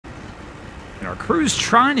And our crew's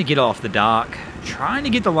trying to get off the dock, trying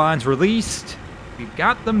to get the lines released. We've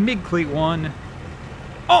got the mid-cleat one.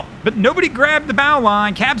 Oh, but nobody grabbed the bow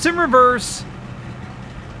line. Cap's in reverse.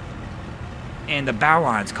 And the bow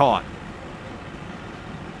line's caught.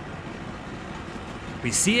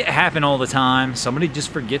 We see it happen all the time. Somebody just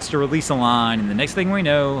forgets to release a line, and the next thing we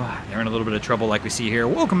know, they're in a little bit of trouble like we see here.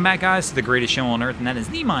 Welcome back, guys, to the greatest show on earth, and that is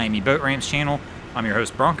the Miami Boat Ramps channel. I'm your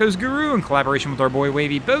host, Broncos Guru, in collaboration with our boy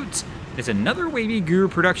Wavy Boats. It's another Wavy Guru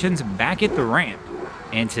Productions back at the ramp,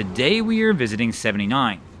 and today we are visiting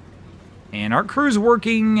 79. And our crew's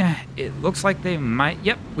working. It looks like they might...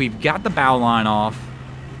 Yep, we've got the bow line off.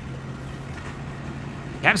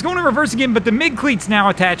 Cap's going in reverse again, but the mid-cleat's now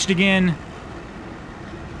attached again.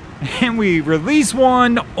 And we release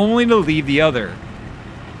one, only to leave the other.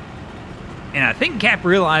 And I think Cap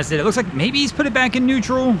realized it looks like maybe he's put it back in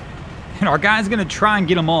neutral. And our guy's going to try and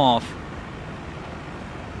get him off.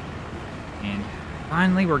 And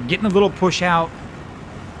finally, we're getting a little push out.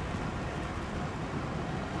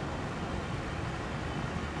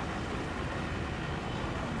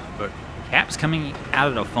 But Cap's coming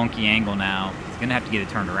out at a funky angle now. He's going to have to get it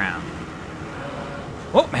turned around.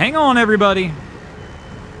 Oh, hang on, everybody.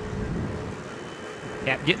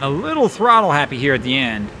 Cap getting a little throttle happy here at the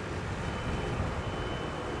end.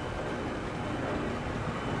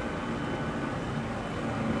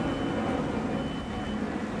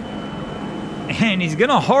 And he's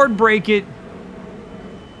gonna hard brake it.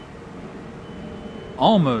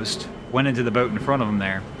 Almost went into the boat in front of him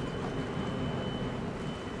there.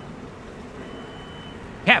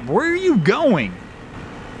 Cap, where are you going?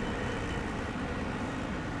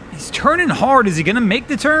 He's turning hard. Is he gonna make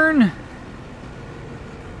the turn?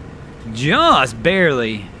 Just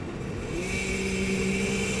barely.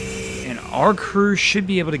 And our crew should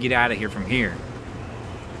be able to get out of here from here.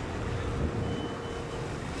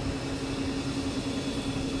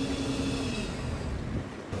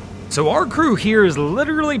 So our crew here is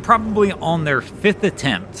literally probably on their 5th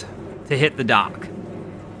attempt to hit the dock.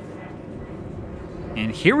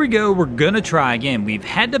 And here we go, we're gonna try again. We've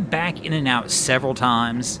had to back in and out several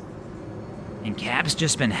times. And Cap's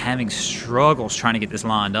just been having struggles trying to get this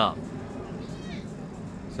lined up.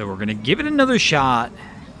 So we're going to give it another shot.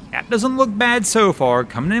 Cap doesn't look bad so far.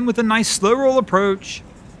 Coming in with a nice slow roll approach.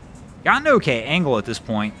 Got an okay angle at this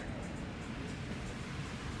point.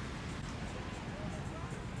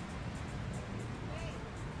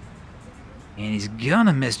 And he's going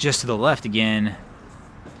to miss just to the left again.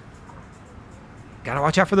 Got to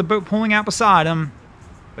watch out for the boat pulling out beside him.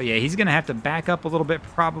 But yeah, he's going to have to back up a little bit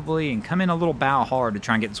probably and come in a little bow hard to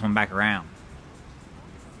try and get this one back around.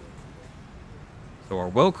 So our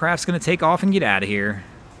Wellcraft's going to take off and get out of here.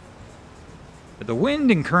 But the wind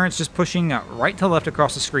and current's just pushing right to left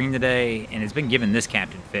across the screen today, and it's been giving this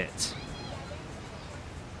captain fits.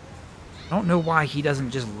 I don't know why he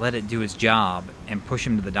doesn't just let it do its job and push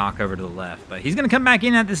him to the dock over to the left. But he's going to come back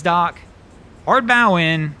in at this dock. Hard bow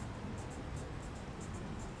in.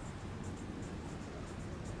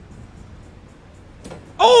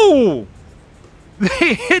 Oh!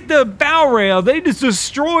 They hit the bow rail. They just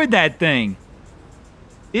destroyed that thing.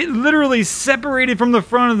 It literally separated from the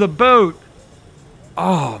front of the boat.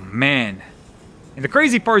 Oh, man. And the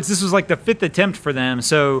crazy part is this was like the 5th attempt for them,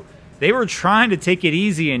 so they were trying to take it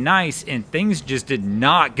easy and nice, and things just did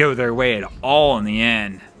not go their way at all in the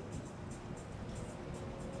end.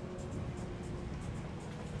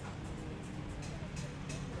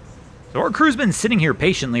 So our crew's been sitting here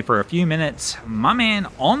patiently for a few minutes. My man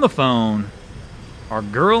on the phone. Our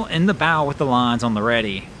girl in the bow with the lines on the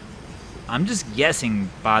ready. I'm just guessing,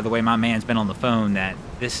 by the way my man's been on the phone, that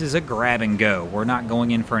this is a grab and go. We're not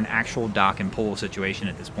going in for an actual dock and pull situation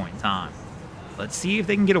at this point in time. Let's see if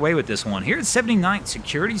they can get away with this one. Here at 79th,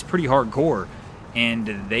 security's pretty hardcore, and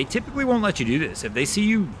they typically won't let you do this. If they see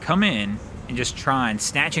you come in and just try and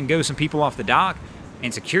snatch and go some people off the dock,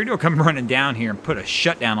 and security will come running down here and put a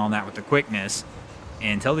shutdown on that with the quickness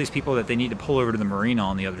and tell these people that they need to pull over to the marina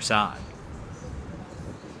on the other side.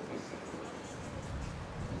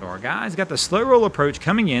 So our guys got the slow roll approach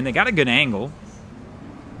coming in. They got a good angle.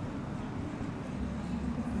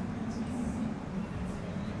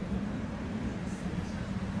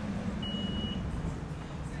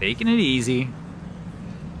 Taking it easy.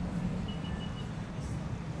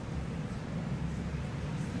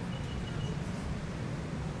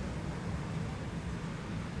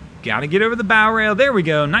 Got to get over the bow rail. There we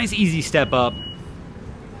go. Nice easy step up.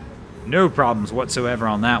 No problems whatsoever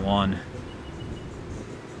on that one.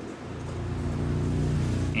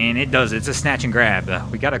 And it does. It's a snatch and grab.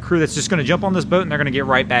 We got a crew that's just going to jump on this boat, and they're going to get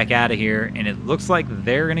right back out of here. And it looks like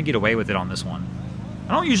they're going to get away with it on this one.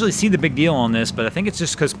 I don't usually see the big deal on this, but I think it's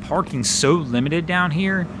just because parking's so limited down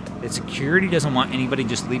here that security doesn't want anybody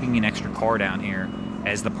just leaving an extra car down here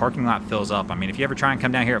as the parking lot fills up. I mean, if you ever try and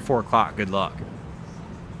come down here at 4 o'clock, good luck.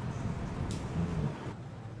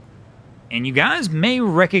 And you guys may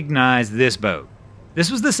recognize this boat. This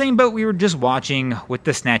was the same boat we were just watching with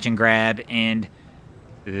the snatch and grab, and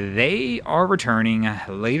they are returning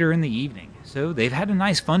later in the evening. So they've had a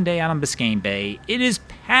nice fun day out on Biscayne Bay. It is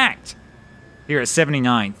packed here at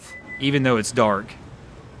 79th, even though it's dark.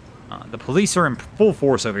 The police are in full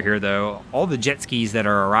force over here, though. All the jet skis that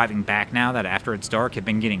are arriving back now that after it's dark have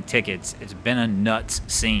been getting tickets. It's been a nuts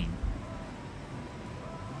scene.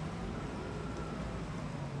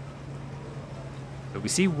 But we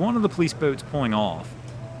see one of the police boats pulling off.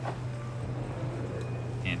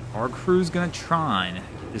 And our crew's going to try and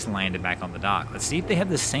get this landed back on the dock. Let's see if they have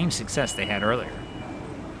the same success they had earlier.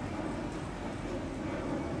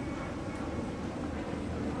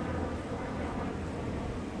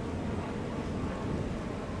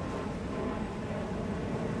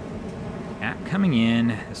 Coming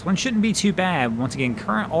in. This one shouldn't be too bad. Once again,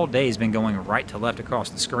 current all day has been going right to left across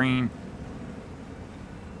the screen.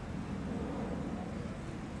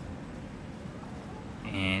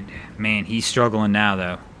 And, man, he's struggling now,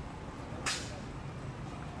 though.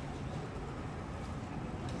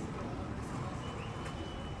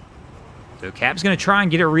 So Cap's going to try and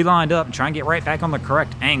get it relined up and try and get right back on the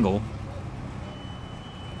correct angle.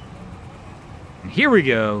 And here we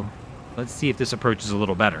go. Let's see if this approach is a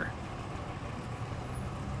little better.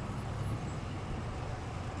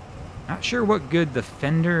 Not sure what good the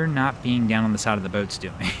fender not being down on the side of the boat's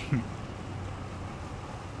doing.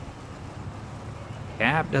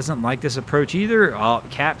 Cap doesn't like this approach either. Oh,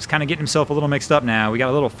 Cap's kind of getting himself a little mixed up now. We got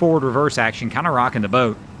a little forward-reverse action, kind of rocking the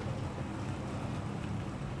boat.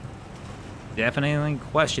 Definitely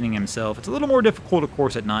questioning himself. It's a little more difficult, of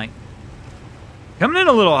course, at night. Coming in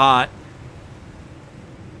a little hot.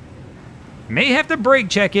 May have to brake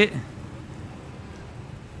check it.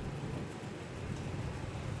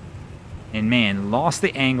 And man, lost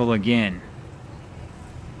the angle again.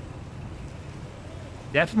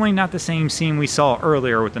 Definitely not the same scene we saw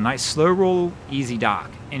earlier with the nice slow roll, easy dock.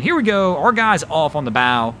 And here we go, our guy's off on the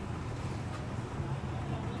bow.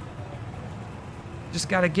 Just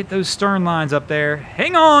got to get those stern lines up there.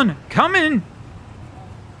 Hang on, coming.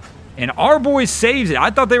 And our boy saves it. I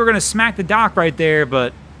thought they were going to smack the dock right there,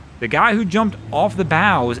 but the guy who jumped off the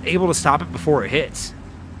bow was able to stop it before it hits.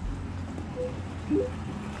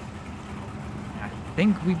 I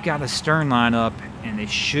think we've got a stern line up, and they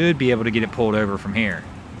should be able to get it pulled over from here.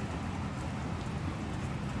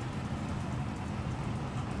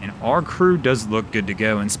 And our crew does look good to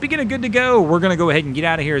go. And speaking of good to go, we're going to go ahead and get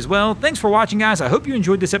out of here as well. Thanks for watching, guys. I hope you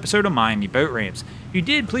enjoyed this episode of Miami Boat Ramps. If you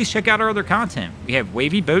did, please check out our other content. We have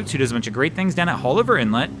Wavy Boats, who does a bunch of great things down at Haulover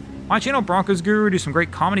Inlet. My channel, Broncos Guru, do some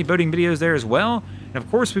great comedy boating videos there as well. And of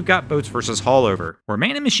course, we've got Boats vs. Haulover, where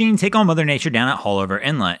man and machine take on Mother Nature down at Haulover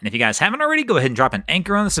Inlet. And if you guys haven't already, go ahead and drop an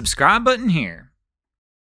anchor on the subscribe button here.